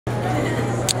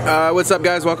What's up,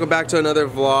 guys? Welcome back to another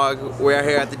vlog. We're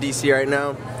here at the DC right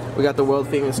now. We got the world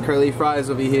famous curly fries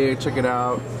over here. Check it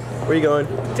out. Where are you going?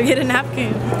 To get a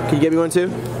napkin. Can you get me one too?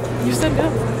 You said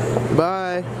go.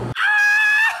 Bye.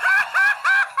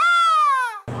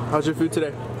 How's your food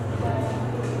today?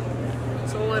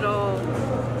 It's a little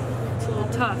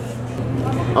tough.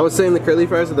 I was saying the curly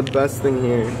fries are the best thing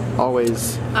here.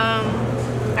 Always.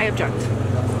 I object.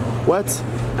 What?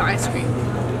 The ice cream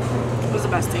was the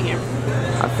best thing here.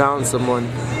 I found someone.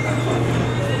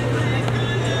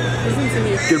 Listen to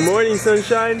me. Good morning,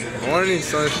 sunshine. Morning,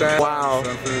 sunshine. Wow.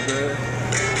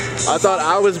 I thought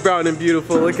I was brown and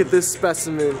beautiful. Look at this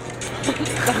specimen.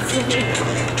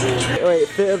 Wait,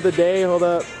 fit of the day. Hold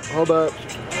up. Hold up.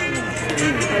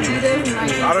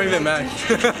 I don't even match.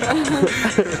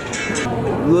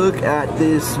 Look at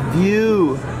this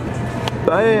view.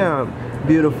 Bam.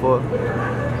 Beautiful.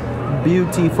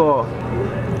 Beautiful.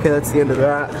 Okay, that's the end of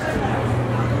that.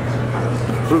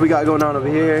 What do we got going on over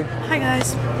here? Hi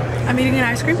guys. I'm eating an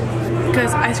ice cream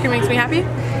because ice cream makes me happy,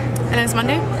 and it's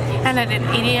Monday, and I did 8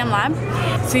 AM lab.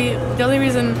 See, the only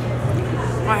reason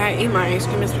why I eat my ice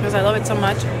cream is because I love it so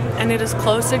much, and it is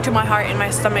closer to my heart and my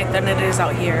stomach than it is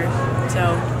out here.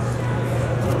 So.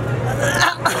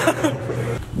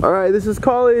 All right, this is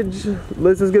college.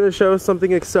 Liz is gonna show us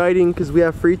something exciting because we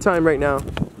have free time right now.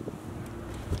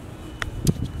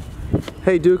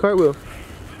 Hey, do a cartwheel.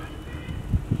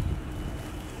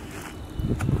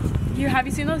 Have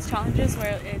you seen those challenges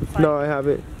where it's like... No, I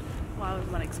haven't. Well, I was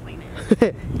gonna explain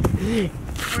it.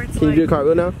 Where it's Can you do a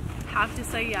cartwheel now? Have to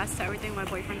say yes to everything my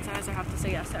boyfriend says, or have to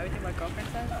say yes to everything my girlfriend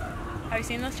says. Have you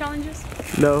seen those challenges?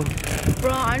 No.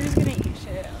 Bro, I'm just gonna eat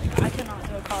shit. Like, I cannot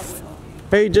do a cartwheel.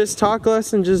 Hey, just talk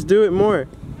less and just do it more.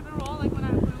 Like when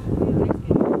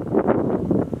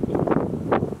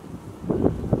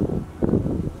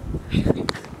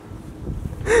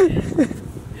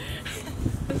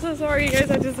I'm so sorry, you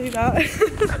guys. I just hate that.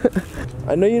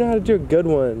 I know you know how to do a good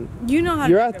one. You know how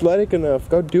You're to athletic enough.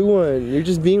 Go do one. You're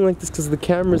just being like this because the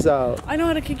camera's out. I know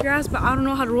how to kick your ass, but I don't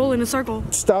know how to roll in a circle.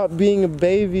 Stop being a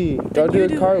baby. Go do a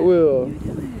cartwheel. You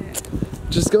do it.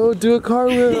 Just go do a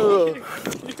cartwheel.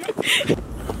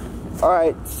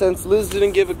 Alright, since Liz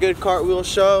didn't give a good cartwheel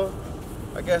show,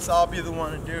 I guess I'll be the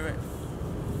one to do it.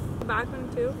 Back one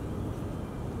too.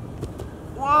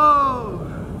 Whoa!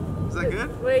 Is that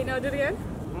good? Wait, no, do it again.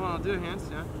 Well, I'll do a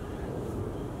handstand.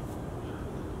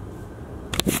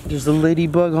 There's a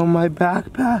ladybug on my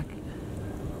backpack.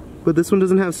 But this one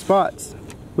doesn't have spots.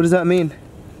 What does that mean?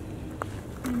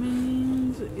 It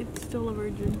means it's still a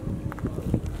virgin.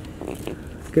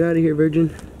 Get out of here,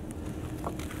 virgin.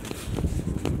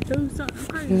 Do something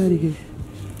crazy. Get out of here.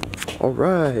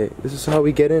 Alright, this is how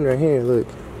we get in right here, look.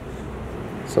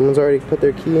 Someone's already put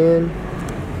their key in.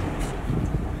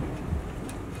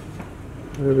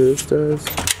 Whatever this does.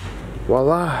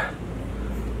 Voila!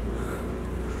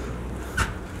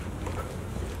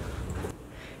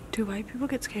 Do white people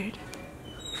get scared?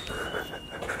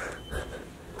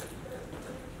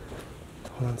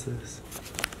 Hold on to this.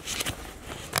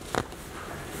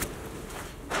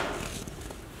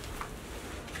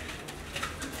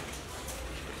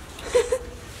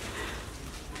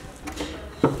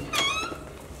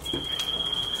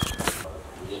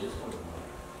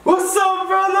 What's up,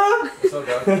 brother? What's up,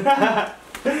 dog?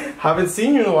 Haven't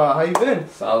seen you in a while. How you been?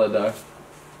 Solid, dog.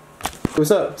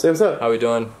 What's up? Say what's up. How we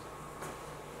doing?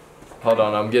 Hold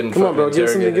on, I'm getting Come on, bro. Give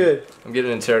us something good. I'm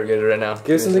getting interrogated right now.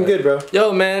 Give us something good, bro.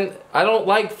 Yo, man, I don't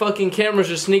like fucking cameras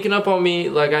just sneaking up on me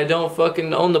like I don't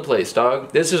fucking own the place,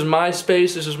 dog. This is my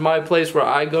space. This is my place where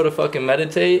I go to fucking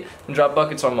meditate and drop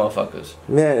buckets on motherfuckers.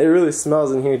 Man, it really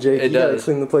smells in here, Jake. It you gotta does.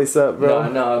 clean the place up, bro.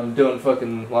 No, I'm doing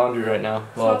fucking laundry right now.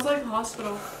 Well, Smells like a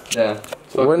hospital. yeah.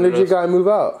 When did your guy move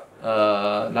out?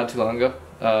 Not too long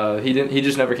ago. He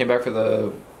just never came back for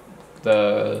the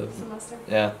Semester.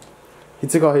 yeah. He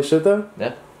took all his shit though?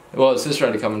 Yeah. Well, his sister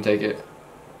had to come and take it.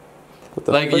 What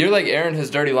the Like, fuck? you're like airing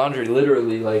his dirty laundry,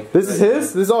 literally, like... This is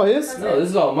his? This is all his? No, this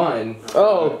is all mine.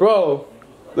 Oh, bro.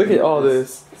 Look at all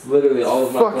this. It's literally all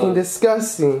of my Fucking clothes.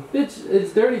 disgusting. Bitch,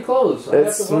 it's dirty clothes. I It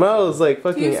have to wash smells like Do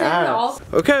fucking you say that ass.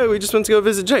 Okay, we just went to go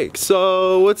visit Jake.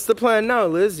 So, what's the plan now,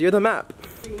 Liz? You're the map.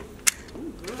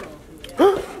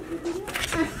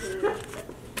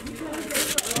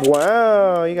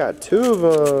 Wow, you got 2 of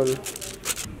them.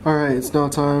 Alright, it's now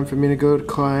time for me to go to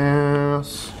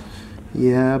class.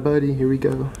 Yeah, buddy, here we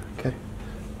go. Okay.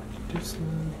 Do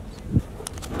some.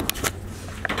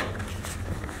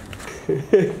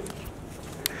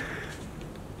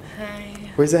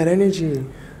 Hi. Where's that energy?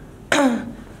 Hi.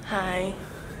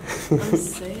 I'm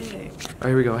sick. Alright,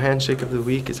 here we go. Handshake of the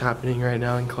week is happening right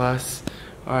now in class.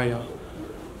 Alright, y'all.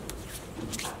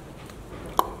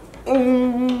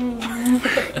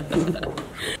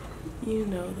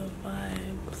 know the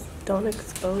vibes. Don't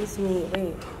expose me.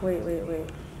 Wait.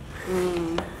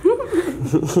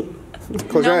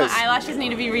 Close your No, my eyes. eyelashes need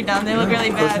to be redone. They look really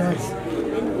bad.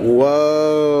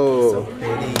 Whoa.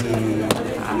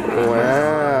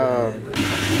 Wow.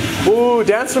 Ooh,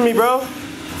 dance for me, bro.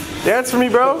 Dance for me,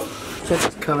 bro. You can't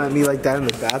just come at me like that in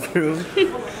the bathroom.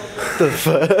 The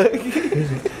fuck?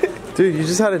 Dude, you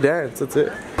just had to dance. That's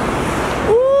it.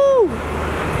 Ooh.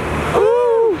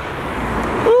 Ooh.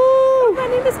 Ooh. My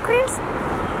name is Chris.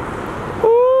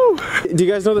 Ooh. Do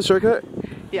you guys know the shortcut?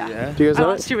 Yeah. Do you guys know I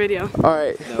it? watched your video.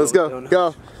 Alright, let's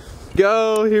go.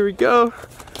 Go, here we go.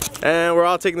 And we're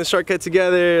all taking the shortcut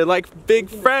together like big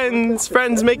friends.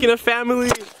 Friends making a family.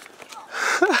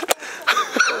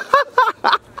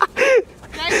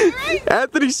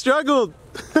 Anthony struggled.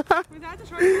 Was that the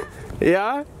shortcut?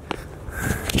 Yeah?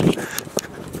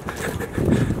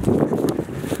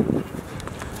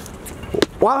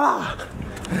 Wow.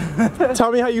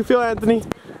 Tell me how you feel, Anthony.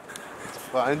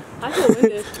 Fun. I feel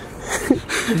winded.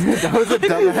 That was a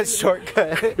dumbass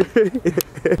shortcut.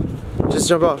 Just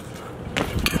jump off.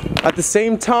 At the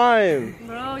same time.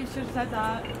 Bro, you should have said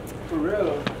that. For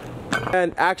real.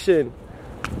 And action.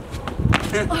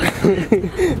 It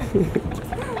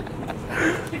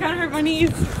kind of hurt my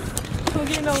knees. I'm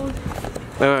getting old.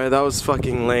 Alright, that was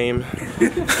fucking lame.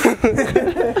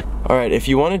 Alright, if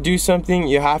you want to do something,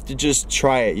 you have to just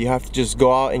try it. You have to just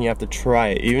go out and you have to try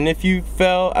it. Even if you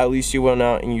fell, at least you went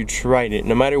out and you tried it.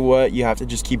 No matter what, you have to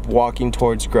just keep walking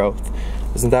towards growth.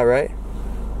 Isn't that right?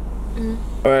 Mm-hmm.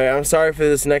 Alright, I'm sorry for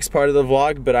this next part of the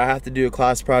vlog, but I have to do a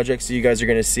class project, so you guys are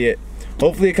going to see it.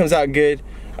 Hopefully it comes out good.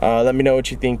 Let me know what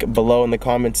you think below in the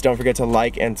comments. Don't forget to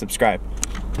like and subscribe.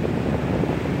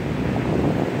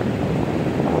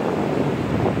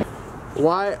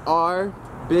 Why are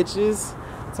bitches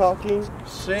talking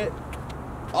shit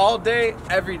all day,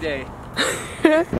 every day?